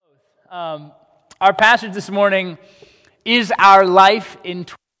Our passage this morning is our life in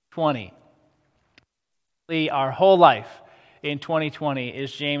 2020. Our whole life in 2020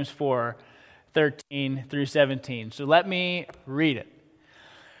 is James 4:13 through 17. So let me read it.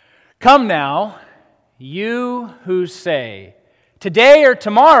 Come now, you who say, today or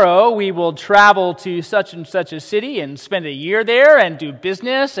tomorrow we will travel to such and such a city and spend a year there and do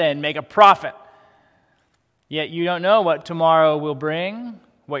business and make a profit. Yet you don't know what tomorrow will bring,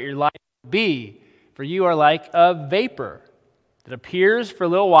 what your life will be, for you are like a vapor that appears for a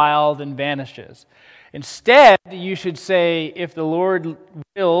little while, then vanishes. Instead, you should say, if the Lord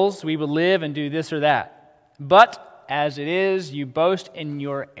wills, we will live and do this or that. But as it is, you boast in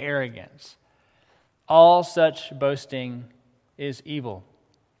your arrogance. All such boasting is evil.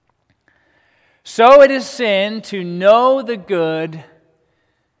 So it is sin to know the good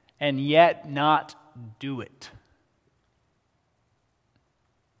and yet not do it.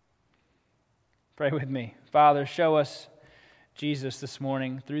 Pray with me. Father, show us Jesus this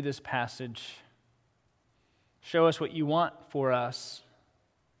morning through this passage. Show us what you want for us.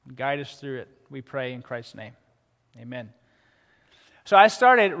 Guide us through it, we pray in Christ's name. Amen. So I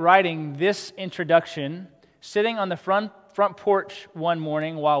started writing this introduction sitting on the front porch one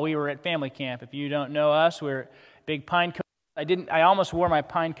morning while we were at family camp. If you don't know us, we're at Big Pine Cove. I almost wore my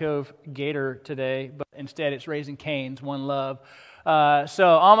Pine Cove gaiter today, but instead it's Raising Cane's, One Love. So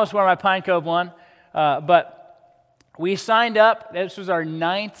almost wore my Pine Cove one, but we signed up. This was our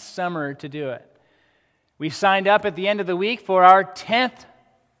 9th summer to do it. We signed up at the end of the week for our 10th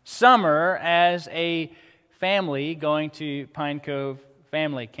summer as a family going to Pine Cove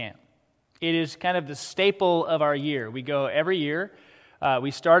Family Camp. It is kind of the staple of our year. We go every year.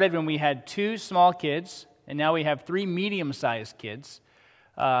 We started when we had 2 small kids, and now we have 3 medium-sized kids.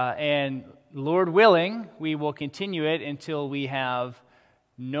 And Lord willing, we will continue it until we have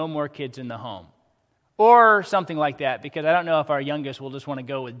no more kids in the home. Or something like that, because I don't know if our youngest will just want to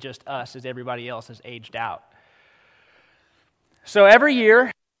go with just us as everybody else has aged out. So every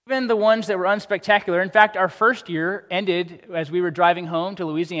year, even the ones that were unspectacular, in fact, our first year ended as we were driving home to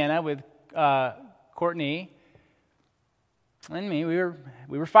Louisiana with Courtney and me.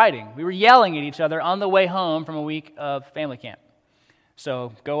 We were fighting. We were yelling at each other on the way home from a week of family camp.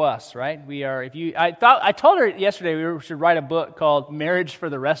 So go us, right? I told her yesterday we should write a book called Marriage for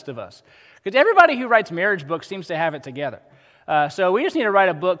the Rest of Us. Because everybody who writes marriage books seems to have it together. So we just need to write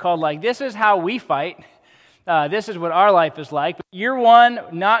a book called, this is how we fight. This is what our life is like. But year 1,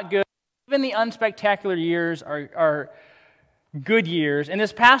 not good. Even the unspectacular years are good years. And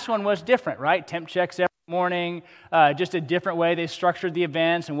this past one was different, right? Temp checks every morning, just a different way they structured the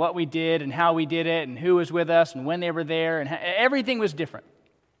events and what we did and how we did it and who was with us and when they were there. And everything was different.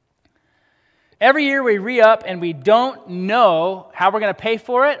 Every year we re-up and we don't know how we're going to pay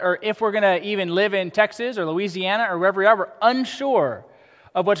for it or if we're going to even live in Texas or Louisiana or wherever we are. We're unsure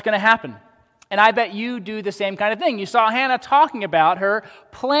of what's going to happen. And I bet you do the same kind of thing. You saw Hannah talking about her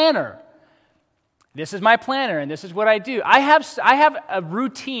planner. This is my planner and this is what I do. I have a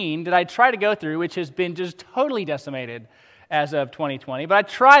routine that I try to go through which has been just totally decimated as of 2020. But I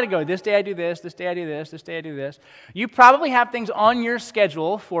try to go, this day I do this day I do this day I do this. You probably have things on your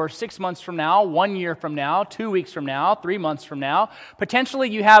schedule for 6 months from now, 1 year from now, 2 weeks from now, 3 months from now. Potentially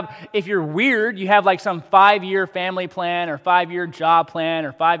you have, if you're weird, you have some 5-year family plan or 5-year job plan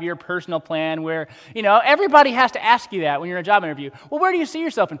or 5-year personal plan where, everybody has to ask you that when you're in a job interview. Well, where do you see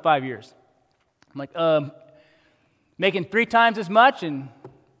yourself in 5 years? I'm like, making 3 times as much and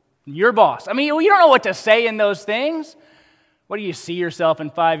your boss. I mean, you don't know what to say in those things. What do you see yourself in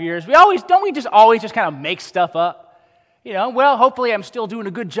 5 years? Don't we just always kind of make stuff up? Hopefully I'm still doing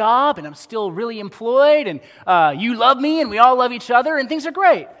a good job and I'm still really employed and you love me and we all love each other and things are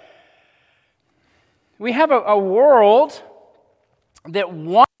great. We have a world that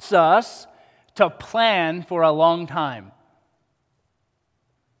wants us to plan for a long time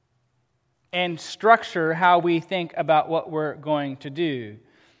and structure how we think about what we're going to do.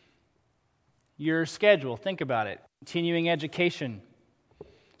 Your schedule, think about it. Continuing education,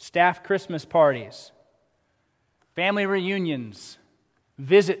 staff Christmas parties, family reunions,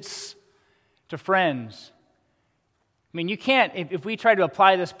 visits to friends. I mean, you can't, if we try to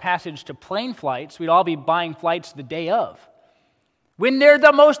apply this passage to plane flights, we'd all be buying flights the day of, when they're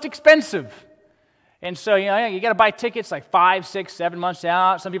the most expensive. And so, you got to buy tickets 5, 6, 7 months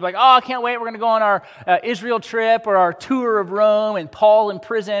out. Some people are like, I can't wait. We're going to go on our Israel trip or our tour of Rome and Paul in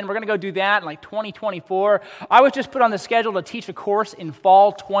prison. We're going to go do that in 2024. I was just put on the schedule to teach a course in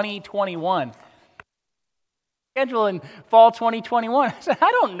fall 2021. Schedule in fall 2021. I said, I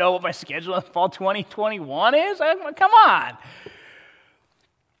don't know what my schedule in fall 2021 is. Come on.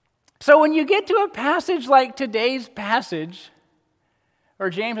 So when you get to a passage like today's passage,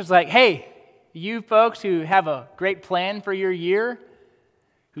 where James is like, hey, you folks who have a great plan for your year,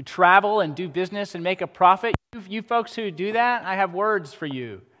 who travel and do business and make a profit, you folks who do that, I have words for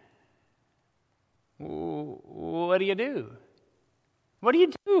you. What do you do? What do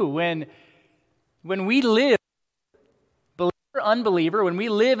you do when we live, believer, unbeliever, when we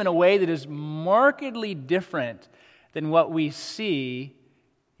live in a way that is markedly different than what we see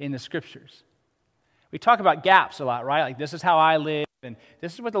in the Scriptures? We talk about gaps a lot, right? Like, this is how I live, and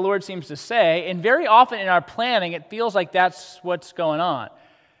this is what the Lord seems to say. And very often in our planning, it feels like that's what's going on.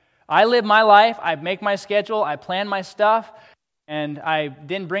 I live my life, I make my schedule, I plan my stuff, and I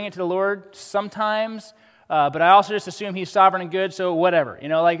then bring it to the Lord sometimes, but I also just assume He's sovereign and good, so whatever. You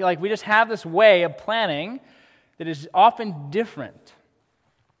know, like we just have this way of planning that is often different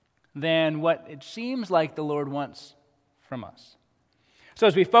than what it seems like the Lord wants from us. So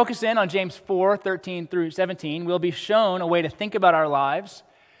as we focus in on James 4:13 through 17, we'll be shown a way to think about our lives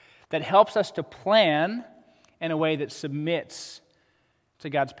that helps us to plan in a way that submits to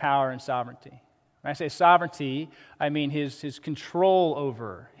God's power and sovereignty. When I say sovereignty, I mean His control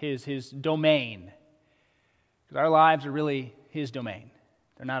over, His domain. Because our lives are really His domain.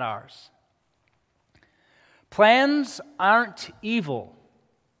 They're not ours. Plans aren't evil,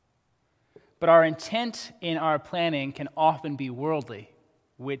 but our intent in our planning can often be worldly,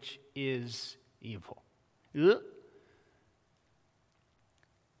 which is evil. The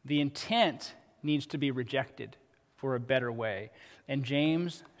intent needs to be rejected for a better way. And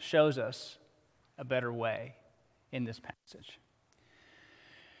James shows us a better way in this passage.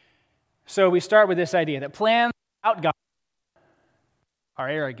 So we start with this idea that plans without God are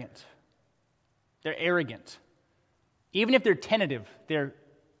arrogant. They're arrogant. Even if they're tentative, they're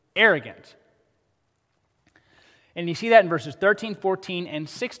arrogant. And you see that in verses 13, 14, and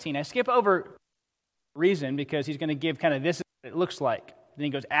 16. I skip over reason because he's going to give kind of this is what it looks like. Then he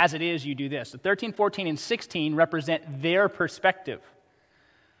goes, as it is, you do this. So 13, 14, and 16 represent their perspective.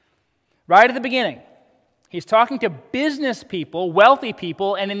 Right at the beginning, he's talking to business people, wealthy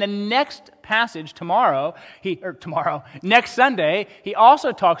people, and in the next passage next Sunday, he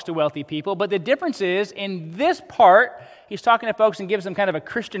also talks to wealthy people. But the difference is, in this part, he's talking to folks and gives them kind of a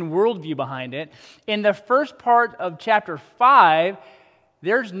Christian worldview behind it. In the first part of chapter 5,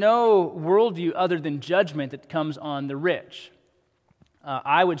 there's no worldview other than judgment that comes on the rich.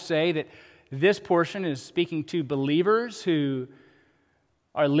 I would say that this portion is speaking to believers who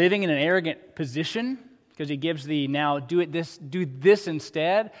are living in an arrogant position, because he gives the now do this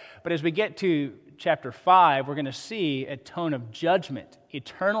instead. But as we get to chapter 5, we're going to see a tone of judgment,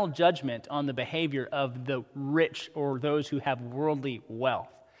 eternal judgment on the behavior of the rich or those who have worldly wealth.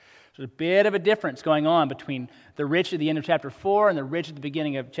 So there's a bit of a difference going on between the rich at the end of chapter 4 and the rich at the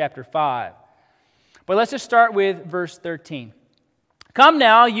beginning of chapter 5. But let's just start with verse 13. Come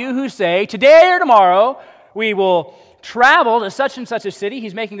now, you who say, today or tomorrow we will travel to such and such a city.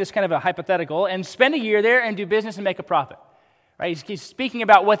 He's making this kind of a hypothetical, and spend a year there and do business and make a profit. Right? He's speaking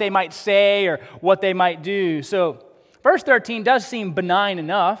about what they might say or what they might do. So verse 13 does seem benign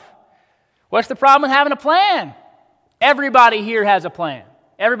enough. What's the problem with having a plan? Everybody here has a plan.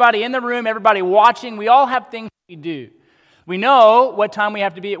 Everybody in the room, everybody watching, we all have things we do. We know what time we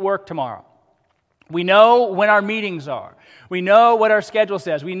have to be at work tomorrow. We know when our meetings are. We know what our schedule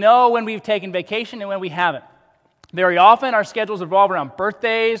says. We know when we've taken vacation and when we haven't. Very often, our schedules revolve around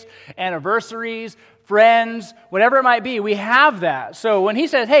birthdays, anniversaries, friends, whatever it might be. We have that. So when he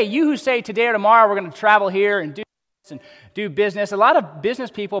says, hey, you who say today or tomorrow we're going to travel here and do this and do business, a lot of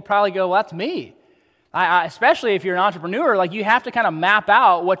business people probably go, well, that's me. Especially if you're an entrepreneur, like you have to kind of map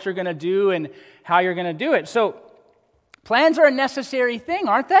out what you're going to do and how you're going to do it. So plans are a necessary thing,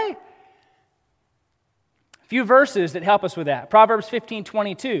 aren't they? A few verses that help us with that. Proverbs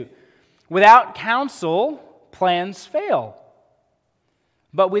 15:22. Without counsel, plans fail,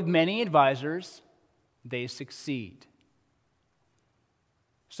 but with many advisors, they succeed.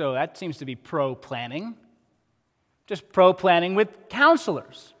 So that seems to be pro-planning. Just pro-planning with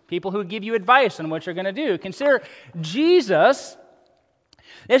counselors, people who give you advice on what you're going to do. Consider Jesus.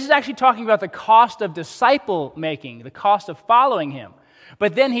 This is actually talking about the cost of disciple making, the cost of following him.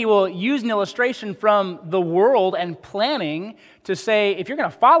 But then he will use an illustration from the world and planning to say, if you're going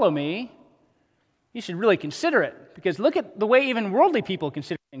to follow me, you should really consider it. Because look at the way even worldly people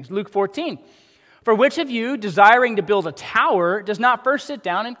consider things. Luke 14. For which of you, desiring to build a tower, does not first sit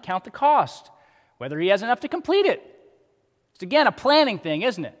down and count the cost, whether he has enough to complete it? It's again a planning thing,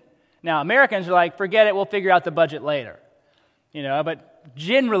 isn't it? Now, Americans are like, forget it, we'll figure out the budget later. But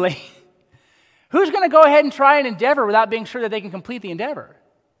generally, who's going to go ahead and try an endeavor without being sure that they can complete the endeavor?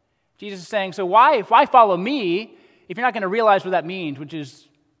 Jesus is saying, so why follow me if you're not going to realize what that means, which is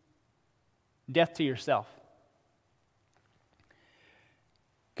death to yourself?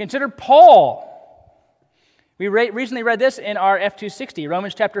 Consider Paul. We recently read this in our F260,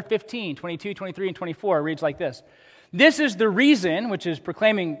 Romans chapter 15, 22, 23, and 24. It reads like this. This is the reason, which is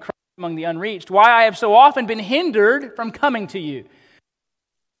proclaiming Christ among the unreached, why I have so often been hindered from coming to you.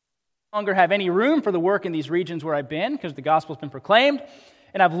 I no longer have any room for the work in these regions where I've been, because the gospel's been proclaimed,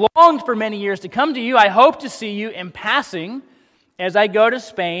 and I've longed for many years to come to you. I hope to see you in passing as I go to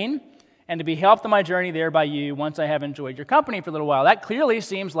Spain, and to be helped on my journey there by you once I have enjoyed your company for a little while. That clearly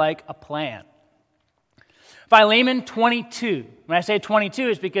seems like a plan. Philemon 22. When I say 22,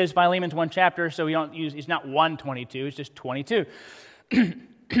 it's because Philemon's one chapter, so we don't use, it's not 122, it's just 22.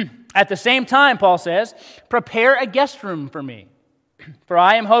 At the same time, Paul says, prepare a guest room for me, for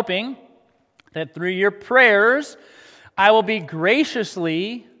I am hoping that through your prayers I will be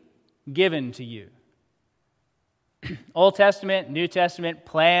graciously given to you. Old Testament, New Testament,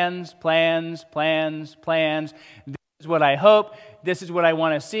 plans. This is what I hope. This is what I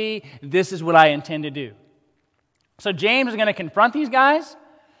want to see. This is what I intend to do. So James is going to confront these guys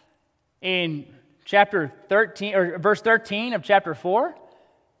in chapter 13 or verse 13 of chapter 4.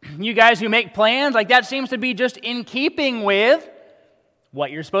 You guys who make plans, like that seems to be just in keeping with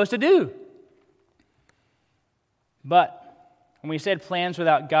what you're supposed to do. But when we said plans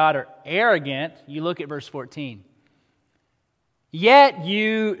without God are arrogant, you look at verse 14. Yet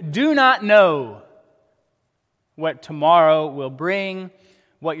you do not know what tomorrow will bring,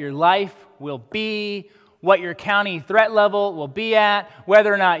 what your life will be, what your county threat level will be at,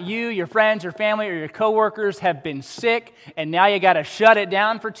 whether or not you, your friends, your family, or your coworkers have been sick, and now you got to shut it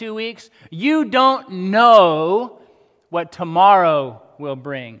down for 2 weeks. You don't know what tomorrow will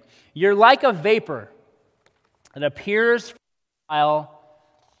bring. You're like a vapor that appears for a while,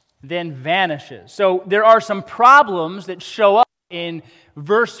 then vanishes. So there are some problems that show up in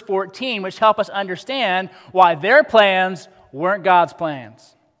verse 14, which help us understand why their plans weren't God's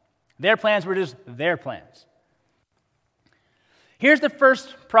plans. Their plans were just their plans. Here's the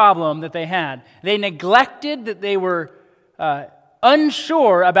first problem that they had. They neglected that they were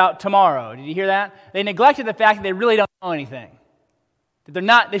unsure about tomorrow. Did you hear that? They neglected the fact that they really don't know anything.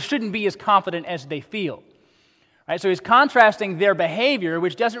 That they shouldn't be as confident as they feel. Right? So he's contrasting their behavior,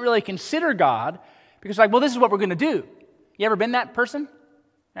 which doesn't really consider God, because like, well, this is what we're going to do. You ever been that person?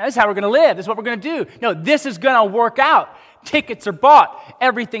 Now, this is how we're going to live. This is what we're going to do. No, this is going to work out. Tickets are bought.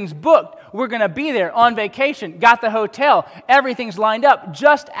 Everything's booked. We're going to be there on vacation. Got the hotel. Everything's lined up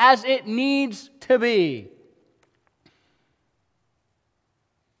just as it needs to be.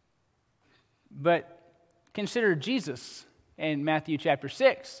 But consider Jesus in Matthew chapter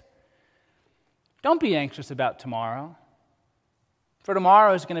 6. Don't be anxious about tomorrow, for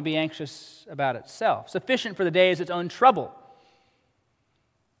tomorrow is going to be anxious about itself. Sufficient for the day is its own trouble.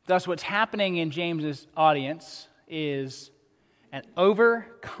 Thus, what's happening in James's audience is an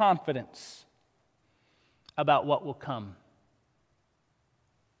overconfidence about what will come.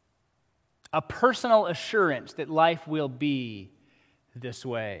 A personal assurance that life will be this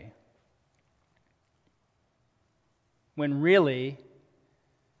way. When really,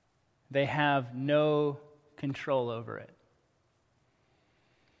 they have no control over it.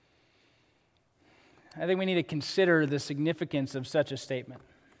 I think we need to consider the significance of such a statement.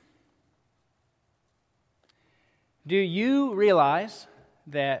 Do you realize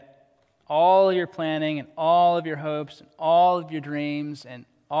that all your planning and all of your hopes and all of your dreams and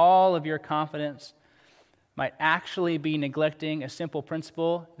all of your confidence might actually be neglecting a simple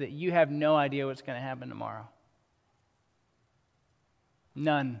principle that you have no idea what's going to happen tomorrow?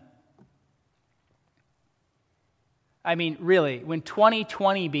 None. I mean, really, when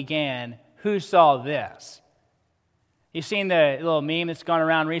 2020 began, who saw this? You've seen the little meme that's gone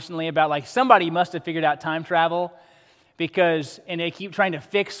around recently about like somebody must have figured out time travel and they keep trying to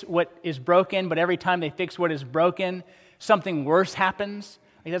fix what is broken, but every time they fix what is broken, something worse happens.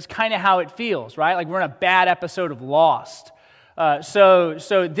 Like that's kind of how it feels, right? Like we're in a bad episode of Lost. So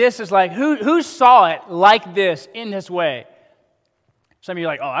this is like, who saw it like this in this way? Some of you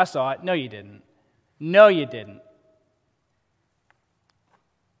are like, oh, I saw it. No, you didn't. No, you didn't.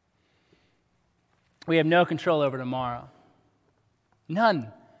 We have no control over tomorrow.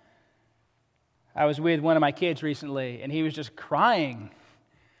 None. I was with one of my kids recently, and he was just crying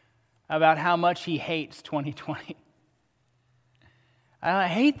about how much he hates 2020. I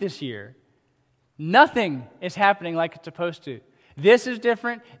hate this year. Nothing is happening like it's supposed to. This is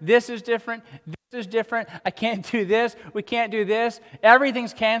different. This is different. This is different. I can't do this. We can't do this.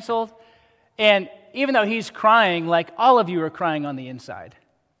 Everything's canceled. And even though he's crying, like all of you are crying on the inside.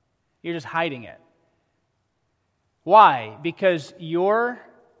 You're just hiding it. Why? Because your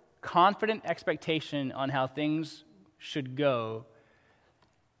confident expectation on how things should go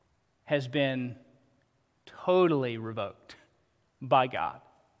has been totally revoked by God,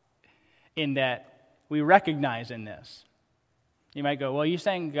 in that we recognize in this. You might go, well, you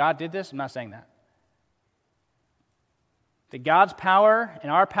saying God did this? I'm not saying that. That God's power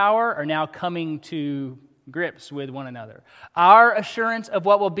and our power are now coming to grips with one another. Our assurance of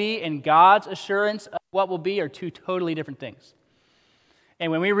what will be and God's assurance of what will be are two totally different things.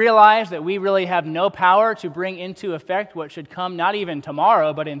 And when we realize that we really have no power to bring into effect what should come not even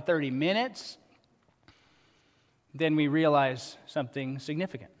tomorrow, but in 30 minutes, then we realize something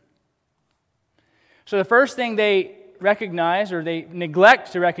significant. So the first thing they recognize, or they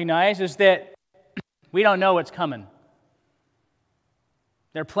neglect to recognize, is that we don't know what's coming.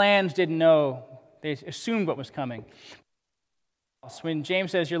 Their plans didn't know. They assumed what was coming. When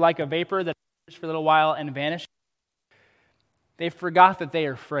James says you're like a vapor that appears for a little while and vanishes, they forgot that they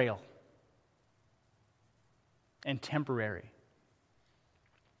are frail and temporary.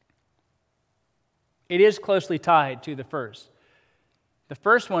 It is closely tied to the first. The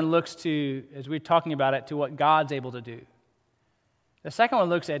first one looks to, as we're talking about it, to what God's able to do. The second one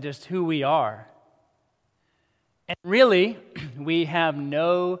looks at just who we are. And really, we have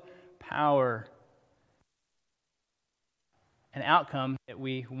no power, an outcome that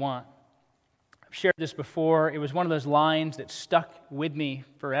we want. I've shared this before. It was one of those lines that stuck with me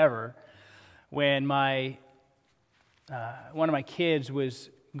forever when one of my kids was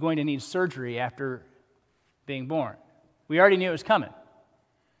going to need surgery after being born. We already knew it was coming.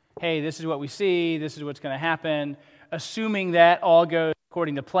 Hey, this is what we see. This is what's going to happen. Assuming that all goes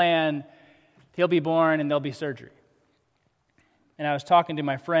according to plan, he'll be born and there'll be surgery. And I was talking to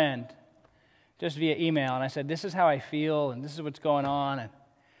my friend just via email, and I said, this is how I feel, and this is what's going on, and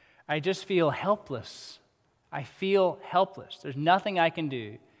I just feel helpless. I feel helpless. There's nothing I can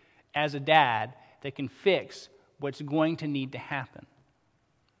do as a dad that can fix what's going to need to happen.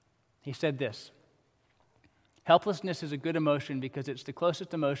 He said this: helplessness is a good emotion because it's the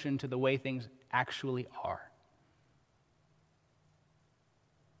closest emotion to the way things actually are.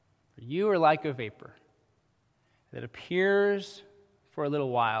 You are like a vapor that appears for a little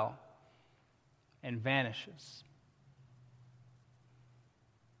while and vanishes.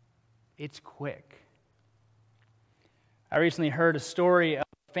 It's quick. I recently heard a story of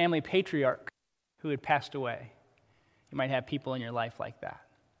a family patriarch who had passed away. You might have people in your life like that.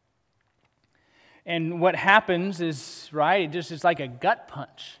 And what happens is, right, it's like a gut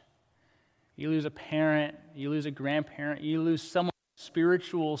punch. You lose a parent, you lose a grandparent, you lose someone with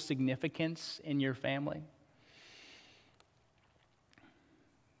spiritual significance in your family.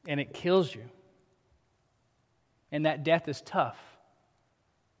 And it kills you. And that death is tough.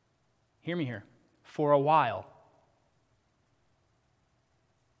 Hear me here. For a while.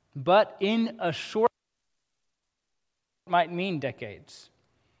 But in a short, it might mean decades.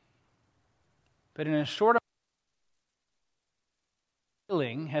 But in a short,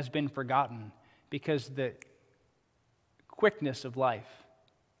 healing has been forgotten because the quickness of life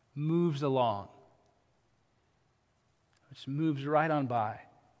moves along. It just moves right on by.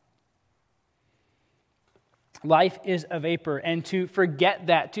 Life is a vapor, and to forget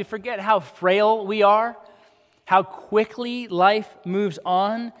that, to forget how frail we are, how quickly life moves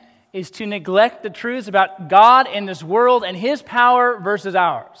on, is to neglect the truths about God and this world and His power versus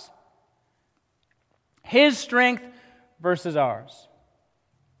ours. His strength versus ours.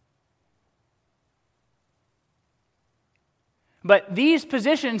 But these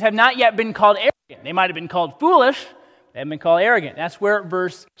positions have not yet been called arrogant. They might have been called foolish. They haven't been called arrogant. That's where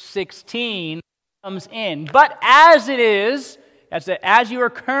verse 16 comes in. But as it is, as you are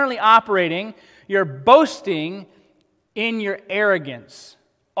currently operating, you're boasting in your arrogance.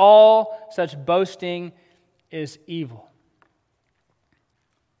 All such boasting is evil.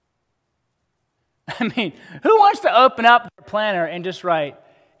 I mean, who wants to open up their planner and just write,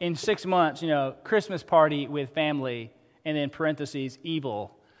 in 6 months, Christmas party with family, and then parentheses,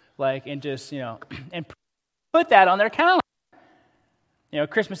 evil, and just, and put that on their calendar.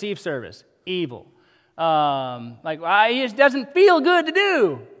 Christmas Eve service, evil. It just doesn't feel good to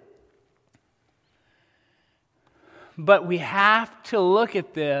do. But we have to look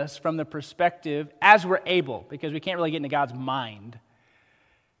at this from the perspective, as we're able, because we can't really get into God's mind.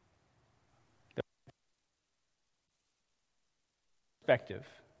 The perspective,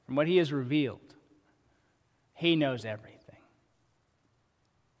 from what He has revealed, He knows everything.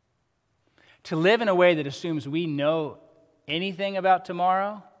 To live in a way that assumes we know anything about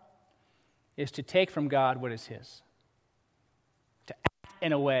tomorrow is to take from God what is His. To act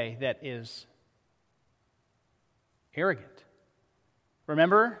in a way that is arrogant.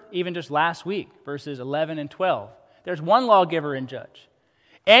 Remember, even just last week, verses 11 and 12, there's one lawgiver and judge.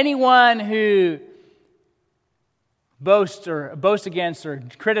 Anyone who boasts against or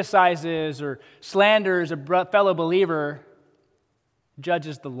criticizes or slanders a fellow believer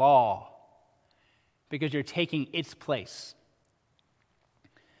judges the law because you're taking its place.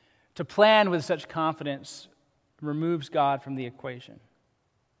 To plan with such confidence removes God from the equation.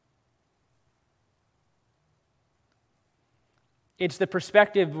 It's the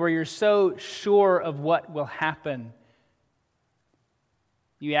perspective where you're so sure of what will happen,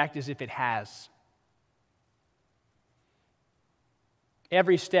 you act as if it has.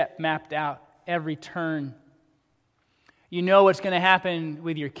 Every step mapped out, every turn. You know what's going to happen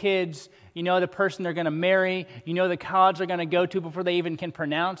with your kids. You know the person they're going to marry. You know the college they're going to go to before they even can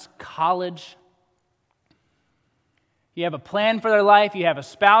pronounce college. You have a plan for their life. You have a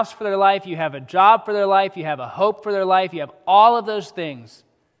spouse for their life. You have a job for their life. You have a hope for their life. You have all of those things.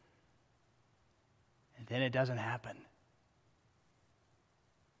 And then it doesn't happen.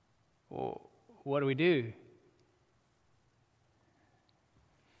 Well, what do we do?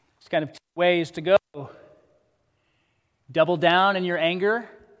 It's kind of two ways to go. Double down in your anger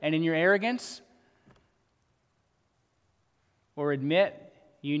and in your arrogance, or admit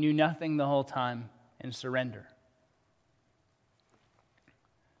you knew nothing the whole time and surrender.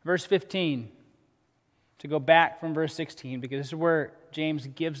 Verse 15, to go back from verse 16, because this is where James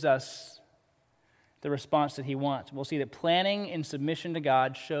gives us the response that he wants. We'll see that planning in submission to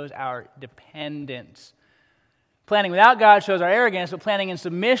God shows our dependence. Planning without God shows our arrogance, but planning in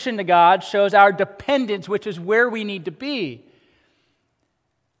submission to God shows our dependence, which is where we need to be.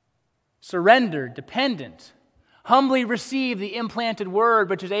 Surrendered, dependent. Humbly receive the implanted word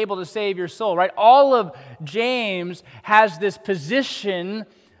which is able to save your soul, right? All of James has this position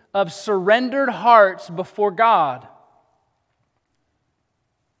of surrendered hearts before God.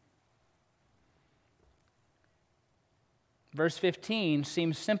 Verse 15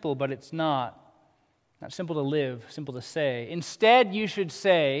 seems simple, but it's not. Not simple to live, simple to say. Instead, you should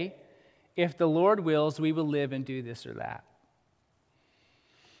say, if the Lord wills, we will live and do this or that.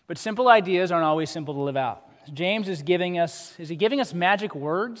 But simple ideas aren't always simple to live out. James is giving us magic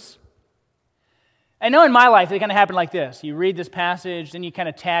words? I know in my life they kind of happen like this. You read this passage, then you kind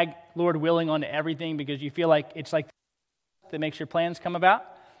of tag Lord willing onto everything because you feel like it's like that makes your plans come about.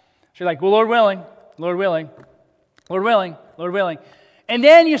 So you're like, well, Lord willing, Lord willing, Lord willing, Lord willing. And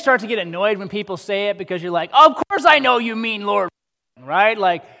then you start to get annoyed when people say it because you're like, of course I know you mean Lord, right?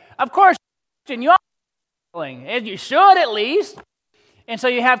 Like, of course you are willing, and you should at least. And so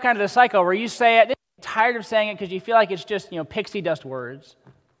you have kind of the cycle where you say it, then you're tired of saying it because you feel like it's just, pixie dust words.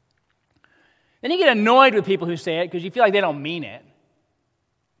 Then you get annoyed with people who say it because you feel like they don't mean it.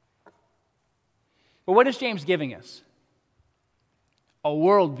 But what is James giving us? A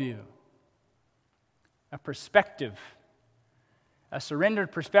worldview, a perspective. A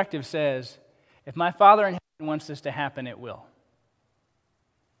surrendered perspective says, if my Father in heaven wants this to happen, it will.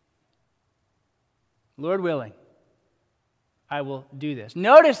 Lord willing, I will do this.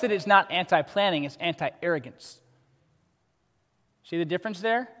 Notice that it's not anti-planning, it's anti-arrogance. See the difference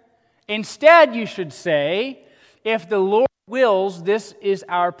there? Instead, you should say, if the Lord wills, this is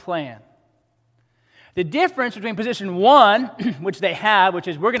our plan. The difference between position one, which they have, which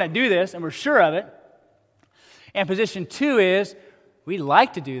is we're going to do this and we're sure of it, and position two is we'd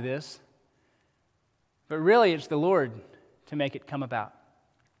like to do this, but really it's the Lord to make it come about.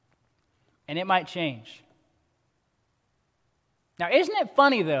 And it might change. Now, isn't it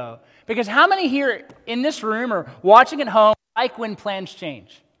funny, though? Because how many here in this room or watching at home like when plans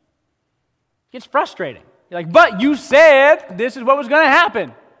change? It gets frustrating. You're like, but you said this is what was going to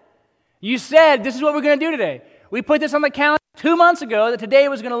happen. You said this is what we're going to do today. We put this on the calendar 2 months ago that today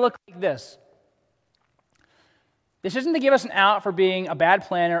was going to look like this. This isn't to give us an out for being a bad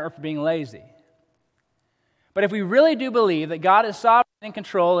planner or for being lazy. But if we really do believe that God is sovereign and in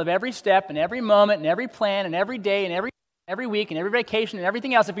control of every step and every moment and every plan and every day and every week and every vacation and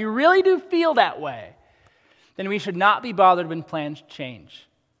everything else, if we really do feel that way, then we should not be bothered when plans change.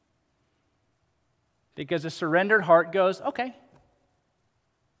 Because a surrendered heart goes, okay,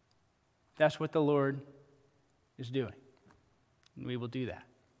 that's what the Lord is doing. And we will do that.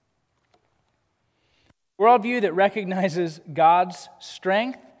 Worldview that recognizes God's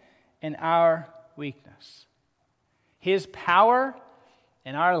strength and our weakness. His power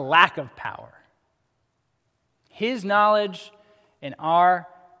and our lack of power. His knowledge and our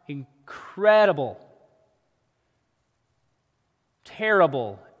incredible,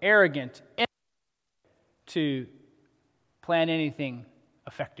 terrible, arrogant, to plan anything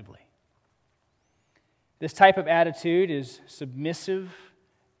effectively. This type of attitude is submissive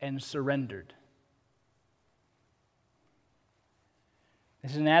and surrendered.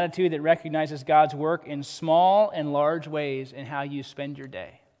 This is an attitude that recognizes God's work in small and large ways in how you spend your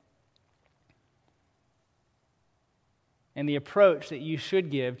day. And the approach that you should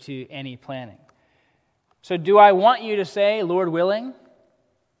give to any planning. So do I want you to say, Lord willing?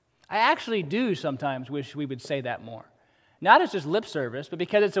 I actually do sometimes wish we would say that more. Not as just lip service, but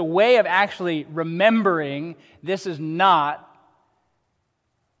because it's a way of actually remembering this is not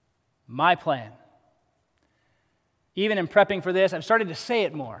my plan. Even in prepping for this, I've started to say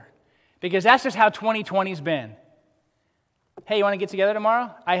it more because that's just how 2020's been. Hey, you want to get together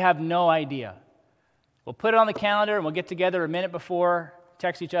tomorrow? I have no idea. We'll put it on the calendar and we'll get together a minute before,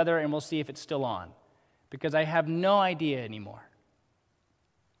 text each other, and we'll see if it's still on because I have no idea anymore.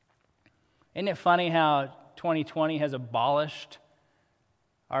 Isn't it funny how 2020 has abolished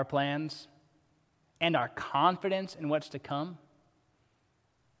our plans and our confidence in what's to come?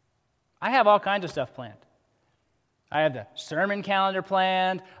 I have all kinds of stuff planned. I have the sermon calendar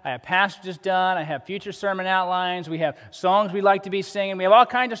planned. I have passages done. I have future sermon outlines. We have songs we like to be singing. We have all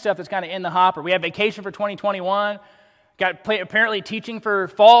kinds of stuff that's kind of in the hopper. We have vacation for 2021. Apparently teaching for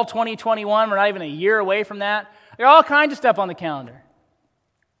fall 2021. We're not even a year away from that. There are all kinds of stuff on the calendar.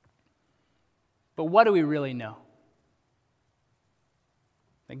 But what do we really know?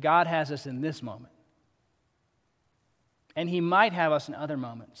 That God has us in this moment. And He might have us in other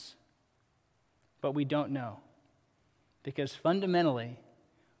moments. But we don't know. Because fundamentally,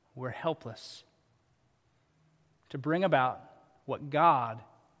 we're helpless to bring about what God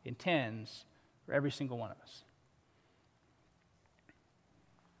intends for every single one of us.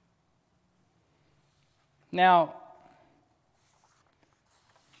 Now,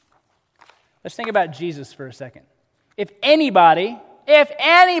 let's think about Jesus for a second. If anybody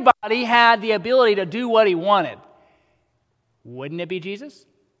had the ability to do what He wanted, wouldn't it be Jesus?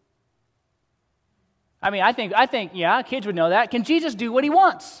 I mean, I think, yeah, kids would know that. Can Jesus do what He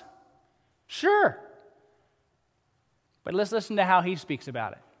wants? Sure. But let's listen to how He speaks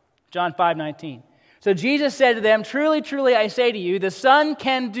about it. John 5:19. So Jesus said to them, "Truly, truly, I say to you, the Son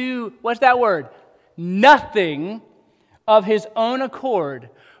can do," what's that word? "Nothing of His own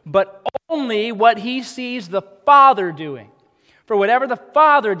accord, but only what He sees the Father doing. For whatever the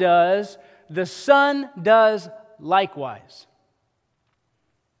Father does, the Son does likewise."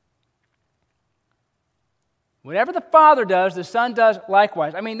 Whatever the Father does, the Son does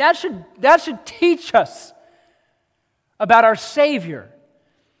likewise. I mean, that should teach us about our Savior.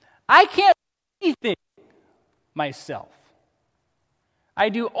 I can't do anything myself. I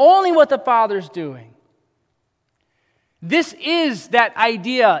do only what the Father's doing. This is that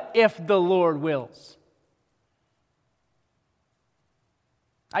idea, if the Lord wills.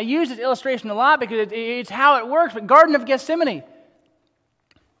 I use this illustration a lot because it's how it works, but Garden of Gethsemane.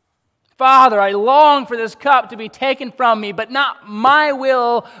 Father, I long for this cup to be taken from me, but not my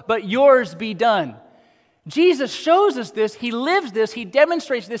will, but yours be done. Jesus shows us this. He lives this. He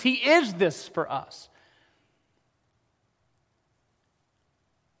demonstrates this. He is this for us.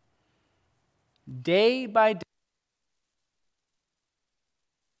 Day by day,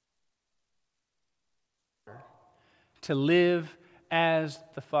 to live as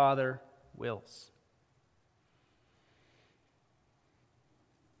the Father wills.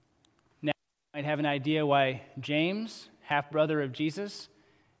 Might have an idea why James, half-brother of Jesus,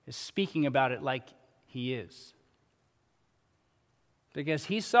 is speaking about it like he is. Because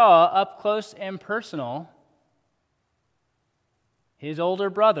he saw up close and personal his older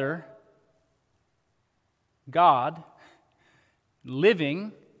brother, God,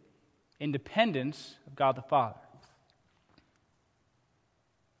 living in dependence of God the Father.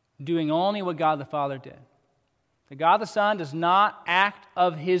 Doing only what God the Father did. The God the Son does not act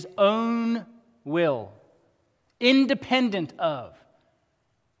of His own will, independent of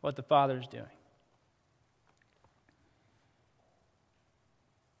what the Father is doing.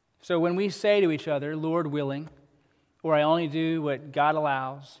 So when we say to each other, Lord willing, or I only do what God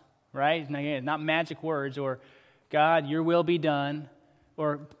allows, right? Not magic words, or God, your will be done,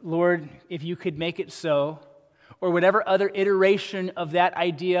 or Lord, if you could make it so, or whatever other iteration of that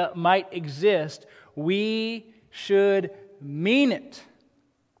idea might exist, we should mean it.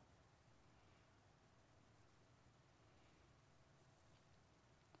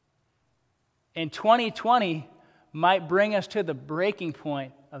 And 2020 might bring us to the breaking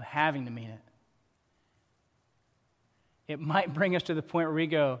point of having to mean it. It might bring us to the point where we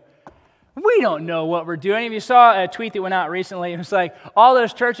go, We don't know what we're doing. If you saw a tweet that went out recently, it was like all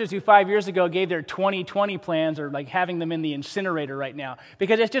those churches who 5 years ago gave their 2020 plans are like having them in the incinerator right now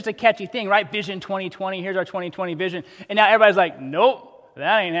because it's just a catchy thing, right? Vision 2020, here's our 2020 vision. And now everybody's like, nope,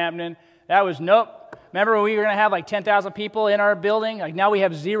 that ain't happening. That was nope. Remember when we were going to have like 10,000 people in our building? Like now we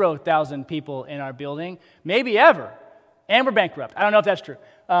have 0,000 people in our building, maybe ever. And we're bankrupt. I don't know if that's true.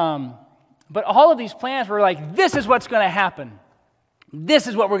 But all of these plans were like, this is what's going to happen. This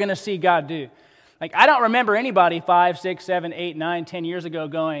is what we're going to see God do. Like, I don't remember anybody 5, 6, 7, 8, 9, 10 years ago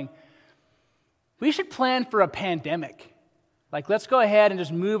going, we should plan for a pandemic. Like, let's go ahead and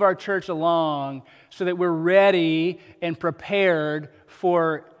just move our church along so that we're ready and prepared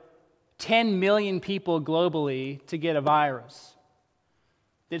for 10 million people globally to get a virus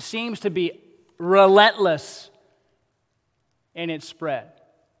that seems to be relentless in its spread.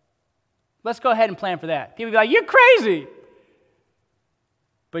 Let's go ahead and plan for that. People be like, you're crazy.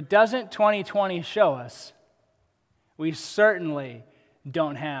 But doesn't 2020 show us we certainly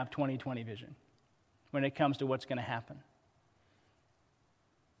don't have 2020 vision when it comes to what's going to happen?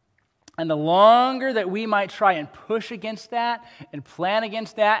 And the longer that we might try and push against that and plan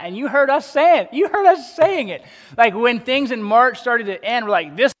against that, and you heard us say it. You heard us saying it. Like when things in March started to end, we're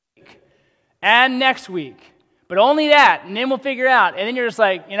like, this week and next week. But only that, and then we'll figure out. And then you're just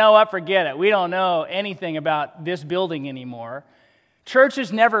like, you know what, forget it. We don't know anything about this building anymore.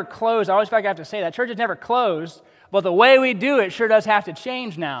 Churches never close. I always feel like I have to say that. Churches never closed, but the way we do it sure does have to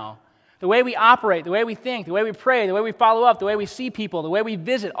change now. The way we operate, the way we think, the way we pray, the way we follow up, the way we see people, the way we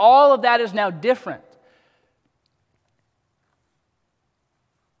visit, all of that is now different.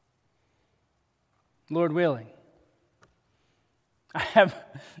 Lord willing. I have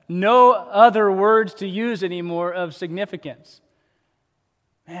no other words to use anymore of significance.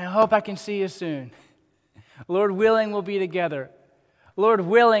 Man, I hope I can see you soon. Lord willing, we'll be together. Lord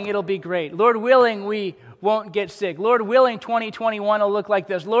willing, it'll be great. Lord willing, we won't get sick. Lord willing, 2021 will look like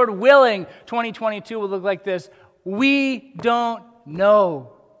this. Lord willing, 2022 will look like this. We don't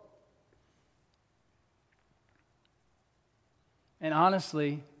know. And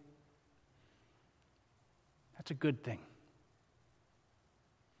honestly, that's a good thing.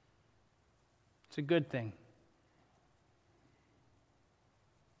 It's a good thing.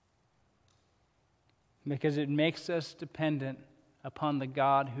 Because it makes us dependent upon the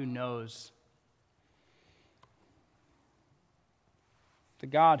God who knows. The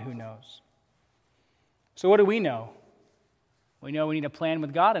God who knows. So what do we know? We know we need a plan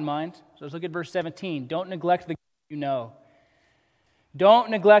with God in mind. So let's look at verse 17. Don't neglect the good you know. Don't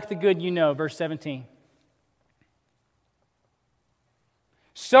neglect the good you know. Verse 17.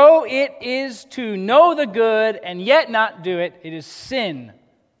 So it is to know the good and yet not do it. It is sin.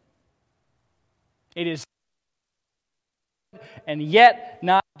 It is and yet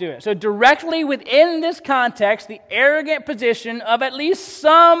not do it. So directly within this context, the arrogant position of at least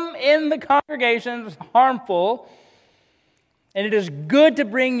some in the congregation is harmful, and it is good to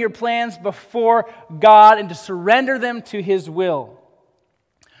bring your plans before God and to surrender them to His will.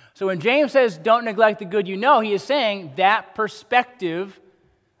 So when James says, don't neglect the good you know, he is saying that perspective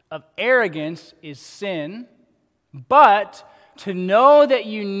of arrogance is sin, but to know that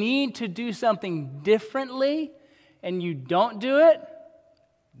you need to do something differently and you don't do it,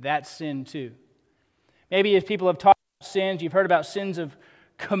 that's sin too. Maybe if people have talked about sins, you've heard about sins of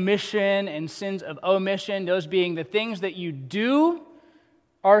commission and sins of omission, those being the things that you do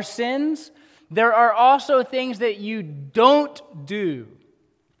are sins. There are also things that you don't do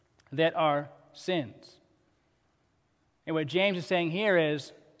that are sins. And what James is saying here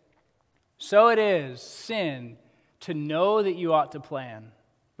is, so it is sin to know that you ought to plan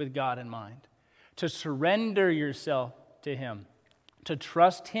with God in mind, to surrender yourself to Him, to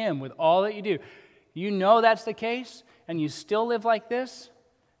trust Him with all that you do. You know that's the case, and you still live like this,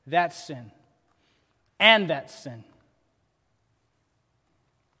 that's sin. And that's sin.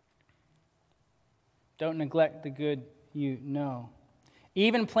 Don't neglect the good you know.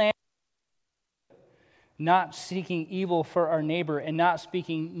 Even plan, not seeking evil for our neighbor and not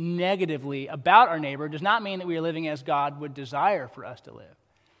speaking negatively about our neighbor does not mean that we are living as God would desire for us to live.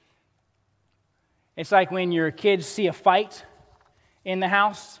 It's like when your kids see a fight in the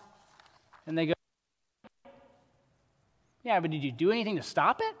house and they go, yeah, but did you do anything to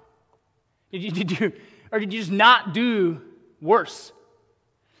stop it? Did you just not do worse?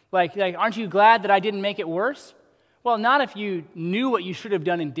 Like, aren't you glad that I didn't make it worse? Well, not if you knew what you should have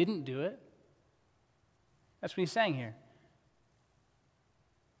done and didn't do it. That's what he's saying here.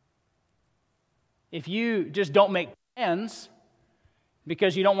 If you just don't make plans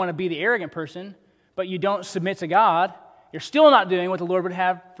because you don't want to be the arrogant person, but you don't submit to God, You're still not doing what the Lord would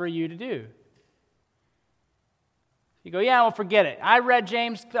have for you to do. You go, yeah, well, forget it. I read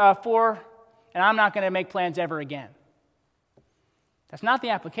James 4, and I'm not going to make plans ever again. That's not the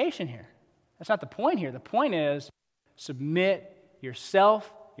application here. That's not the point here. The point is submit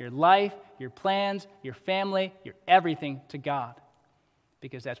yourself, your life, your plans, your family, your everything to God.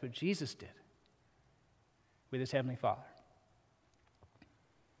 Because that's what Jesus did with his Heavenly Father.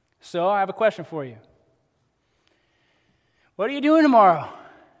 So I have a question for you. What are you doing tomorrow?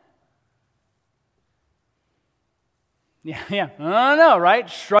 Yeah, I don't know, right?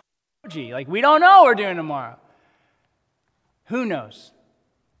 Shrug emoji. Like, we don't know what we're doing tomorrow. Who knows?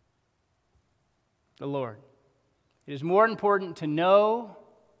 The Lord. It is more important to know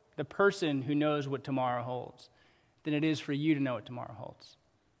the person who knows what tomorrow holds than it is for you to know what tomorrow holds.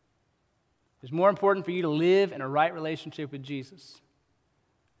 It's more important for you to live in a right relationship with Jesus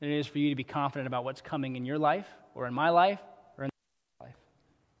than it is for you to be confident about what's coming in your life or in my life or in my life.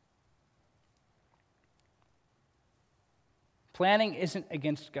 Planning isn't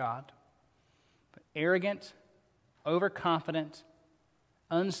against God, but arrogant, overconfident,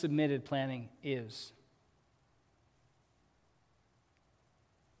 unsubmitted planning is.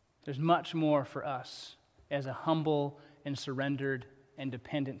 There's much more for us as a humble and surrendered and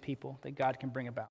dependent people that God can bring about.